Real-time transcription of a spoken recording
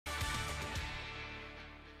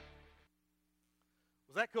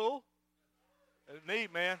that cool?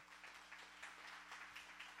 Neat, man.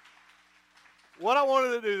 What I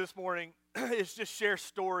wanted to do this morning is just share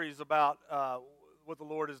stories about what the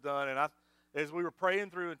Lord has done. And as we were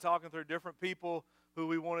praying through and talking through different people who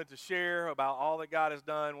we wanted to share about all that God has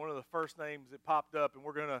done, one of the first names that popped up, and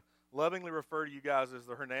we're going to lovingly refer to you guys as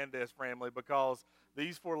the Hernandez family because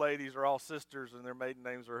these four ladies are all sisters and their maiden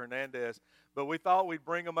names are Hernandez. But we thought we'd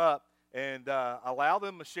bring them up and allow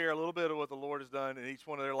them to share a little bit of what the Lord has done in each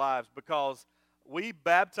one of their lives because we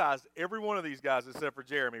baptized every one of these guys except for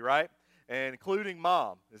Jeremy, right? And including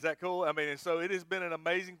Mom. Is that cool? I mean, and so it has been an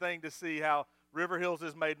amazing thing to see how River Hills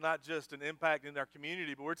has made not just an impact in our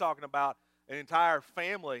community, but we're talking about an entire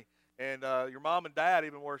family. And your mom and dad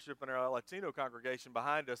even worship in our Latino congregation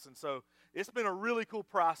behind us. And so it's been a really cool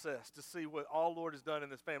process to see what all Lord has done in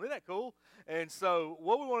this family. Isn't that cool? And so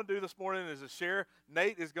what we want to do this morning is to share.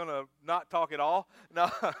 Nate is going to not talk at all. No,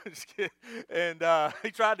 just kidding. And he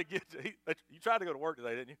tried to you tried to go to work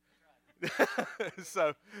today, didn't you?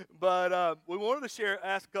 But we wanted to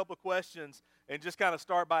ask a couple of questions and just kind of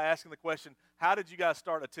start by asking the question, how did you guys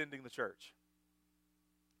start attending the church?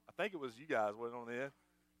 I think it was you guys, wasn't it, on the end?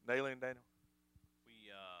 Naley and Daniel?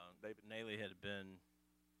 David Naley had been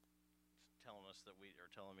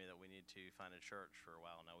telling me that we need to find a church for a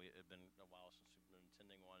while now. It had been a while since we've been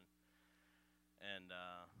attending one. And,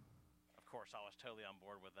 of course, I was totally on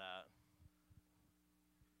board with that.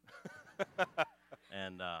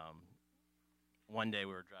 And one day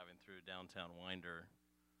we were driving through downtown Winder,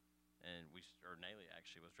 and Naley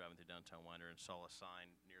actually was driving through downtown Winder and saw a sign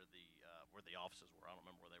near where the offices were. I don't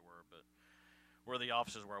remember where they were, but where the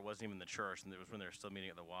offices were, it wasn't even the church, and it was when they were still meeting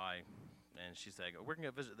at the Y. And she said, "We're going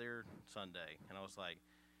to go visit there Sunday." And I was like,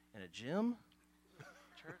 "In a gym?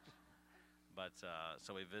 Church?" But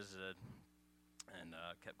so we visited and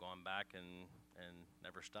kept going back and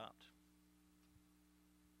never stopped.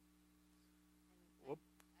 I guess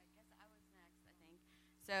I was next, I think.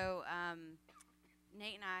 So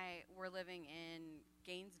Nate and I were living in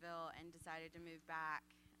Gainesville and decided to move back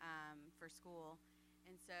for school.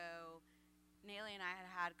 And so Naley and I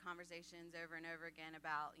had conversations over and over again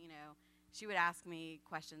about, she would ask me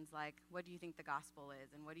questions like, what do you think the gospel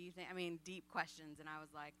is? And what do you think? I mean, deep questions. And I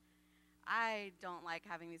was like, I don't like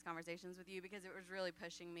having these conversations with you because it was really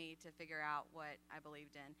pushing me to figure out what I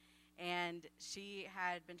believed in. And she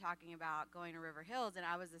had been talking about going to River Hills, and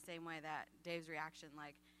I was the same way that Dave's reaction,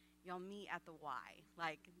 like, y'all meet at the Y.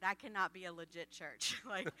 Like, that cannot be a legit church.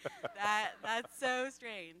 Like, that's so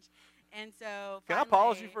strange. And so can I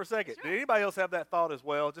pause you for a second? Sure. Did anybody else have that thought as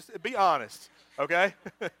well? Just be honest, okay?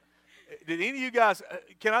 Did any of you guys,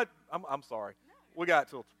 I'm sorry. No. We got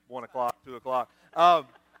till 1 o'clock, 2 o'clock. How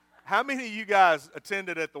many of you guys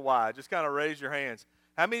attended at the Y? Just kind of raise your hands.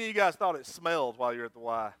 How many of you guys thought it smelled while you were at the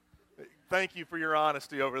Y? Thank you for your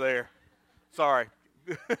honesty over there. Sorry.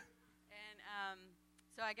 And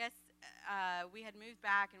so I guess we had moved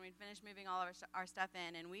back, and we'd finished moving all of our stuff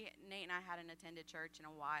in, and Nate and I hadn't attended church in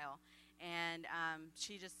a while. And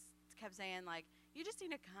she just kept saying, like, you just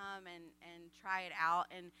need to come and try it out.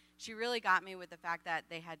 And she really got me with the fact that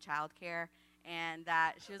they had childcare, and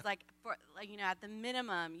that she was like, at the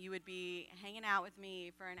minimum, you would be hanging out with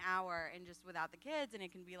me for an hour and just without the kids, and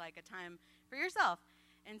it can be like a time for yourself.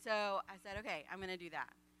 And so I said, okay, I'm going to do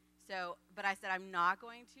that. But I said, I'm not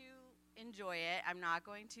going to enjoy it. I'm not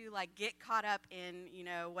going to, get caught up in,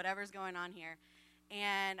 whatever's going on here.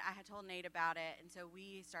 And I had told Nate about it, and so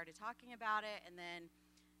we started talking about it. And then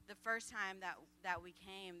the first time that we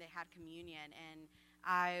came, they had communion, and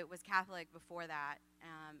I was Catholic before that.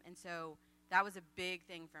 And so that was a big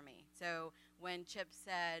thing for me. So when Chip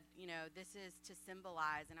said, this is to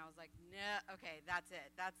symbolize, and I was like, no, okay, that's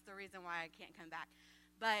it. That's the reason why I can't come back.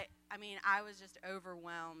 But, I was just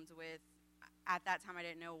overwhelmed with, at that time I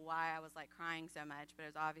didn't know why I was, crying so much, but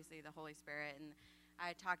it was obviously the Holy Spirit. And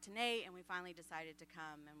I talked to Nate, and we finally decided to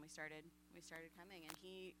come, and we started coming, and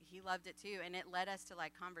he loved it too. And it led us to,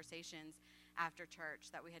 conversations after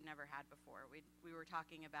church that we had never had before. We were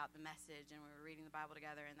talking about the message, and we were reading the Bible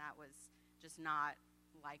together, and that was just not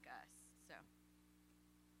like us. So,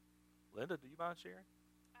 Linda, do you mind sharing?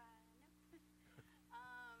 No.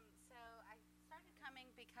 So I started coming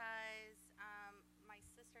because my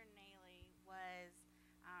sister Naley was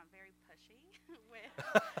very pushy with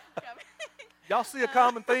coming. Y'all see a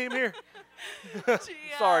common theme here?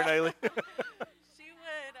 Sorry, Naley. She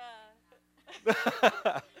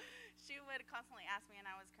would constantly ask me, and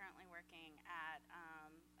I was currently working at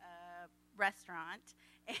a restaurant,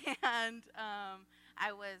 and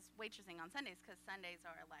I was waitressing on Sundays because Sundays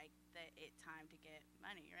are the time to get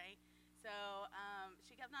money, right? So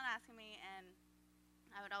she kept on asking me, and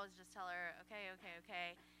I would always just tell her, okay, okay,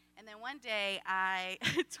 okay. And then one day I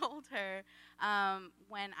told her,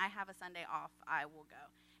 when I have a Sunday off, I will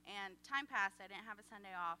go. And time passed, I didn't have a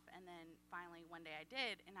Sunday off, and then finally one day I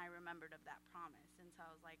did, and I remembered of that promise. And so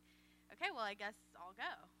I was like, okay, well, I guess I'll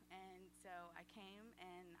go. And so I came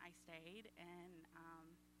and I stayed, and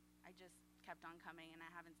I just kept on coming, and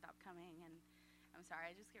I haven't stopped coming. And I'm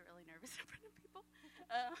sorry, I just get really nervous in front of people.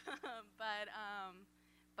 But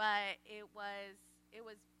it was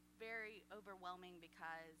very overwhelming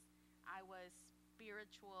because I was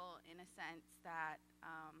spiritual in a sense that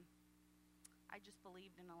I just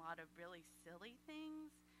believed in a lot of really silly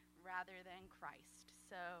things rather than Christ.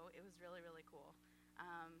 So it was really, really cool.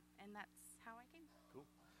 And that's how I came. Cool.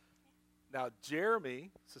 Now,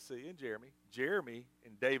 Cecilia and Jeremy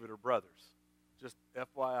and David are brothers. Just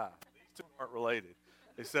FYI. These two aren't related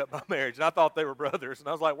except by marriage. And I thought they were brothers. And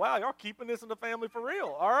I was like, wow, y'all keeping this in the family for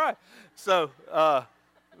real. All right. So,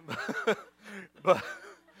 but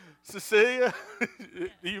Cecilia,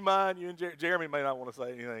 do you mind? You and Jeremy may not want to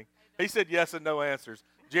say anything. He said yes and no answers.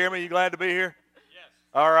 Jeremy, you glad to be here? Yes.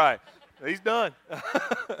 All right. He's done.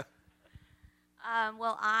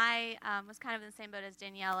 Well, I was kind of in the same boat as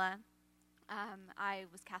Daniela. I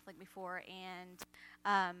was Catholic before, and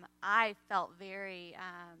I felt like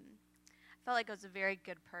I was a very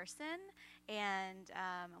good person, and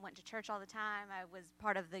I went to church all the time. I was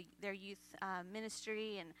part of their youth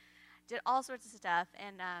ministry and did all sorts of stuff,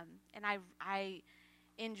 and I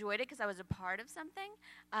enjoyed it because I was a part of something,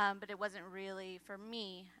 but it wasn't really, for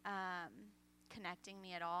me, connecting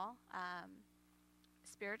me at all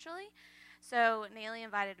spiritually. So Nayli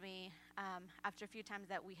invited me after a few times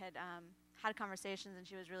that we had had conversations, and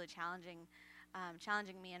she was really challenging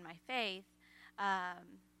me in my faith,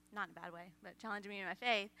 not in a bad way, but challenging me in my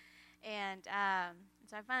faith. And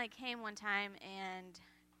so I finally came one time, and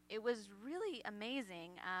it was really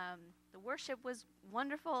amazing. The worship was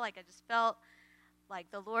wonderful. Like, I just felt like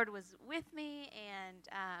the Lord was with me,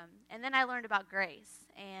 and then I learned about grace,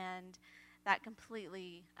 and that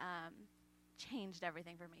completely changed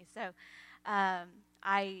everything for me. So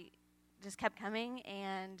I just kept coming,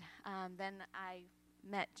 and then I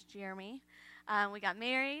met Jeremy. We got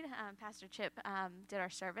married. Pastor Chip did our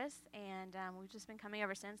service, and we've just been coming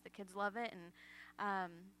ever since. The kids love it, and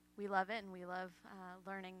we love it, and we love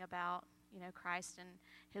learning about Christ and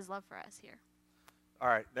His love for us here. All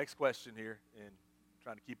right, next question here, and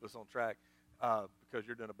trying to keep us on track because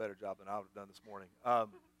you're doing a better job than I would have done this morning.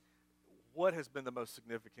 What has been the most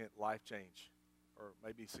significant life change or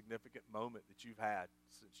maybe significant moment that you've had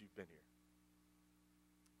since you've been here?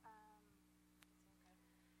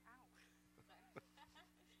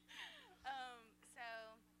 So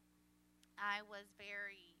I was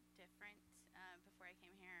very different before I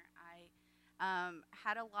came here. I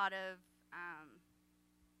had a lot of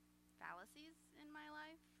fallacies in my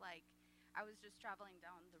life. Like, I was just traveling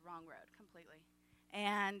down the wrong road completely.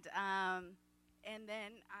 And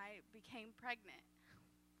then I became pregnant.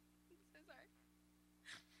 I'm so sorry.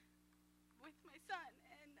 With my son.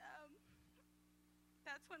 And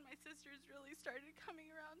that's when my sisters really started coming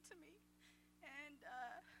around to me. And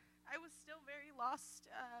I was still very lost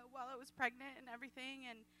while I was pregnant and everything.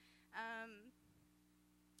 And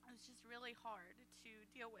it was just really hard to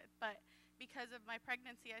deal with. But because of my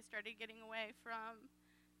pregnancy, I started getting away from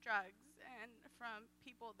drugs and from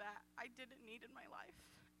people that I didn't need in my life.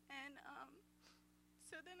 And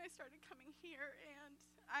so then I started coming here, and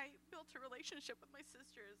I built a relationship with my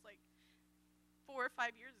sisters. Like 4 or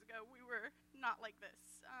 5 years ago, we were not like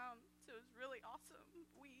this. So it was really awesome.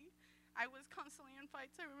 I was constantly in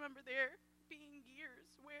fights. I remember there being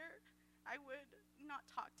years where I would not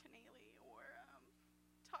talk to Nayli or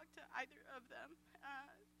talk to either of them.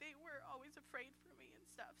 They were always afraid for me and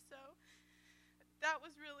stuff. So that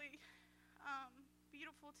was really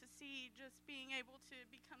beautiful to see, just being able to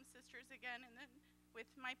become sisters again, and then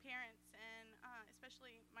with my parents, and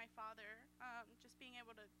especially my father, just being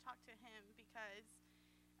able to talk to him, because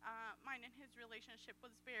mine and his relationship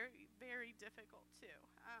was very, very difficult too.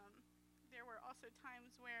 There were also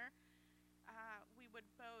times where we would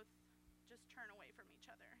both just turn away from each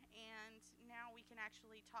other, and now we can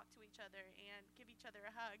actually talk to each other and give each other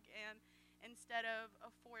a hug, and instead of a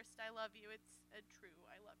forced I love you, it's a true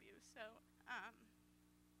I love you. So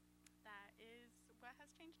that is what has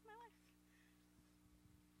changed my life.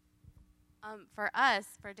 For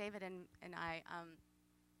us, for David and I,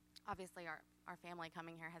 obviously our family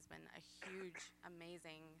coming here has been a huge,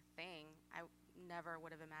 amazing thing. I never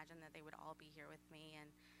would have imagined that they would all be here with me and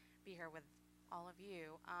be here with all of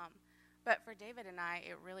you. But for David and I,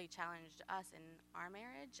 it really challenged us in our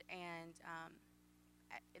marriage, and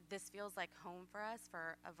this feels like home for us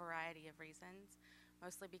for a variety of reasons,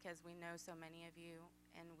 mostly because we know so many of you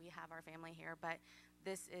and we have our family here, but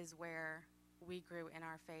this is where we grew in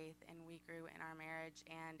our faith and we grew in our marriage,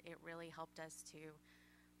 and it really helped us to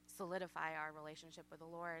solidify our relationship with the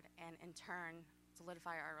Lord and in turn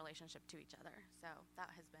solidify our relationship to each other. So that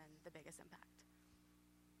has been the biggest impact.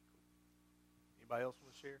 Anybody else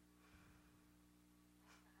want to share?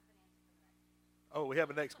 Oh, we have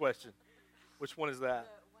a next question. Which one is that?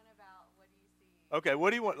 The one about what do you see? Okay, what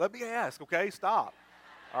do you want? Let me ask, okay? Stop.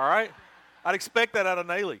 All right? I'd expect that out of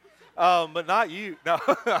Naley, but not you. No,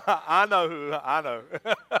 I know who. I know.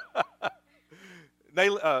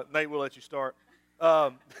 Nate, we'll let you start.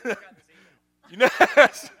 You know,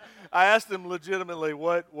 I asked him legitimately,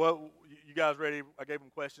 what you guys ready? I gave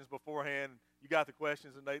him questions beforehand. You got the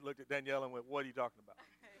questions, and Nate looked at Danielle and went, what are you talking about?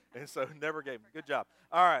 And so never gave him. Good job.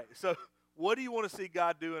 All right, so what do you want to see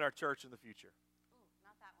God do in our church in the future? Ooh,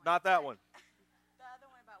 not that one. Not that one. The other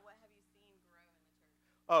one about what have you seen grow in the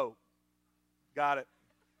church? Oh, got it.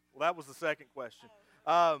 Well, that was the second question.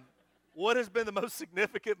 What has been the most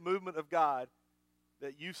significant movement of God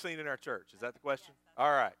that you've seen in our church? Is that the question? Yes,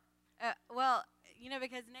 All right. Well,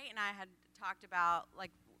 because Nate and I had talked about,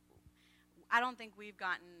 I don't think we've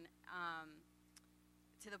gotten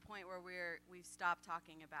to the point where we've stopped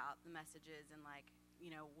talking about the messages and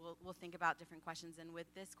we'll think about different questions. And with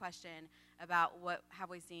this question about what have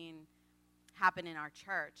we seen happen in our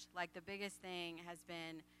church, the biggest thing has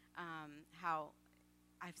been how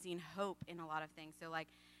I've seen hope in a lot of things. So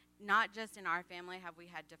not just in our family have we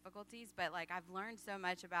had difficulties, but I've learned so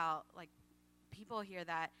much about people here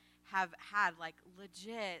that have had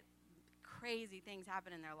legit crazy things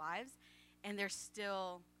happen in their lives, and they're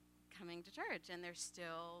still coming to church, and they're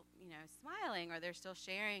still smiling, or they're still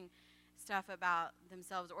sharing stuff about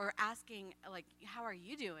themselves, or asking how are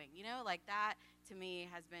you doing, that to me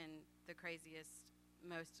has been the craziest,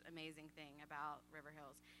 most amazing thing about River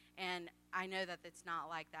Hills. And I know that it's not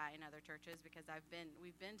like that in other churches, because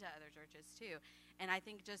we've been to other churches too, and I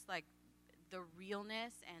think just the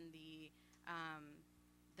realness and the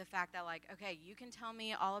fact that okay, you can tell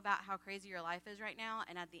me all about how crazy your life is right now,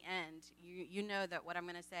 and at the end you know that what I'm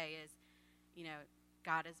going to say is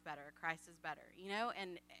God is better, Christ is better,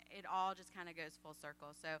 and it all just kind of goes full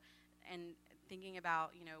circle. So, and thinking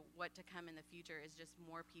about what to come in the future is just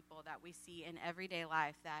more people that we see in everyday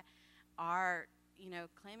life that are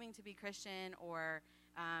claiming to be Christian, or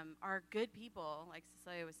are good people, like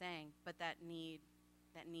Cecilia was saying, but that need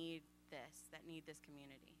this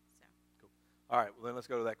community. So cool. All right, well then let's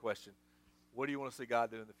go to that question. What do you want to see God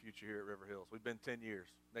do in the future here at River Hills? We've been 10 years,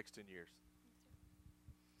 next 10 years.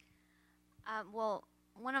 Well,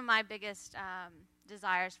 one of my biggest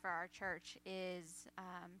desires for our church is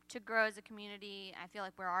to grow as a community. I feel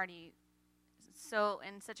like we're already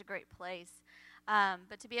in such a great place,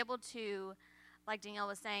 but to be able to, like Danielle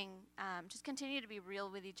was saying, just continue to be real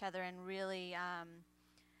with each other and really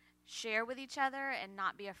share with each other and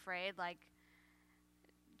not be afraid.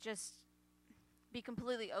 Just be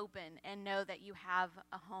completely open and know that you have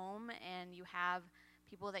a home and you have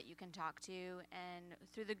people that you can talk to, and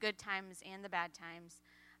through the good times and the bad times.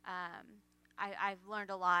 I've learned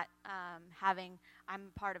a lot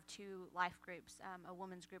I'm part of 2 life groups, a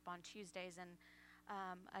women's group on Tuesdays and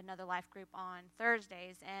another life group on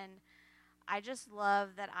Thursdays, and I just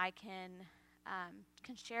love that I can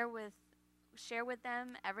share with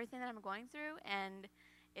them everything that I'm going through, and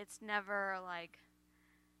it's never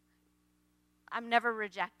I'm never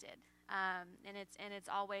rejected, and it's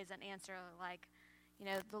always an answer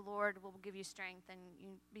the Lord will give you strength, and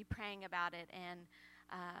you be praying about it, and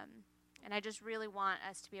I just really want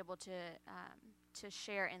us to be able to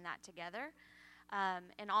share in that together,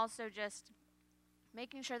 and also just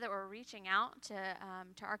making sure that we're reaching out to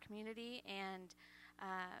our community and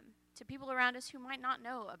to people around us who might not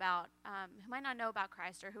know about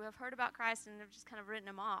Christ, or who have heard about Christ and have just kind of written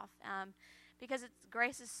him off, because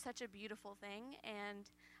grace is such a beautiful thing, and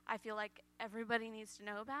I feel like everybody needs to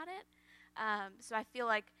know about it. So I feel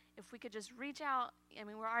like if we could just reach out,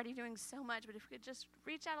 we're already doing so much, but if we could just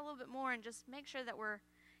reach out a little bit more and just make sure that we're,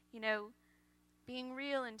 being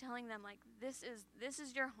real and telling them this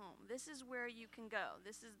is your home, this is where you can go,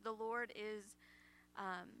 the Lord is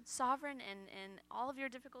sovereign, and all of your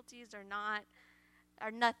difficulties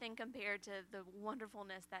are nothing compared to the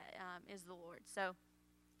wonderfulness that is the Lord. So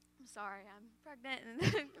I'm sorry, I'm pregnant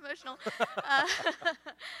and emotional,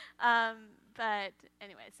 but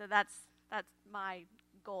anyway, so that's my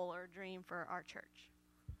goal or dream for our church.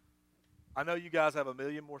 I know you guys have a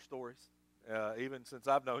million more stories, even since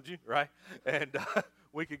I've known you, right? And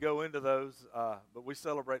we could go into those, but we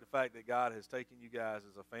celebrate the fact that God has taken you guys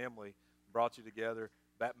as a family, brought you together.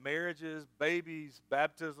 Marriages, babies,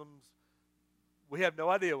 baptisms, we have no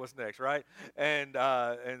idea what's next, right? And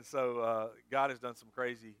so God has done some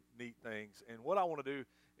crazy, neat things. And what I want to do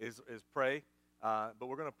is pray, but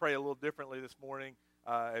we're going to pray a little differently this morning.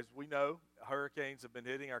 As we know, hurricanes have been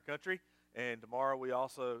hitting our country, and tomorrow we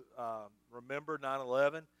also remember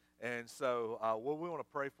 9/11. And so what we want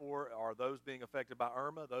to pray for are those being affected by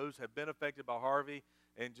Irma, those have been affected by Harvey,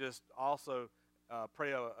 and just also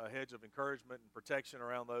pray a hedge of encouragement and protection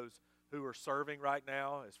around those who are serving right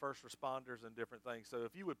now as first responders and different things. So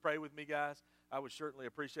if you would pray with me, guys, I would certainly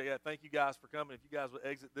appreciate that. Thank you guys for coming. If you guys would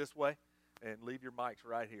exit this way and leave your mics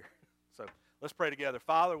right here. So let's pray together.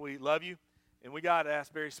 Father, we love you, and we got to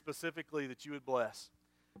ask very specifically that you would bless,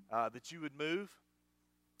 that you would move,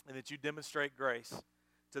 and that you demonstrate grace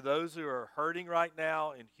to those who are hurting right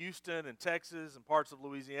now in Houston and Texas and parts of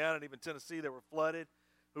Louisiana and even Tennessee that were flooded,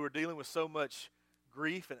 who are dealing with so much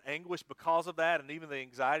grief and anguish because of that, and even the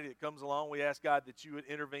anxiety that comes along. We ask, God, that you would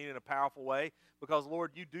intervene in a powerful way because,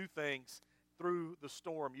 Lord, you do things through the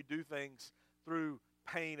storm. You do things through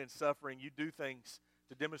pain and suffering. You do things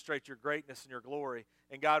to demonstrate your greatness and your glory.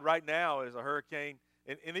 And, God, right now is a hurricane,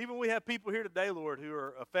 and even we have people here today, Lord, who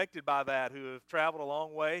are affected by that, who have traveled a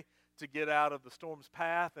long way to get out of the storm's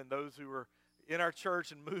path, and those who are in our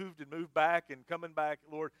church and moved back and coming back.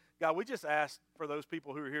 Lord, God, we just ask for those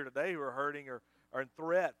people who are here today who are hurting or are in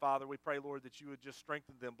threat, Father, we pray, Lord, that you would just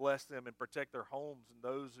strengthen them, bless them, and protect their homes and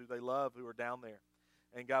those who they love who are down there.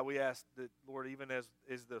 And, God, we ask that, Lord, even as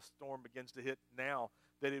the storm begins to hit now,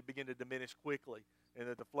 that it would begin to diminish quickly and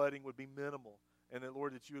that the flooding would be minimal. And that,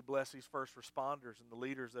 Lord, that you would bless these first responders and the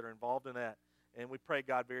leaders that are involved in that. And we pray,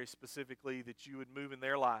 God, very specifically that you would move in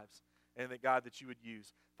their lives and that, God, that you would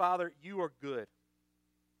use. Father, you are good,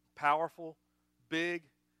 powerful, big,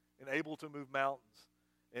 and able to move mountains.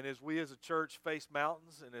 And as we as a church face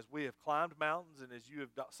mountains, and as we have climbed mountains, and as you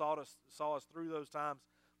have saw us through those times,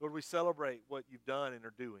 Lord, we celebrate what you've done and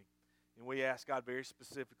are doing. And we ask, God, very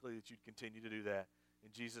specifically that you'd continue to do that.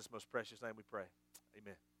 In Jesus' most precious name we pray.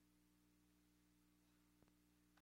 Amen.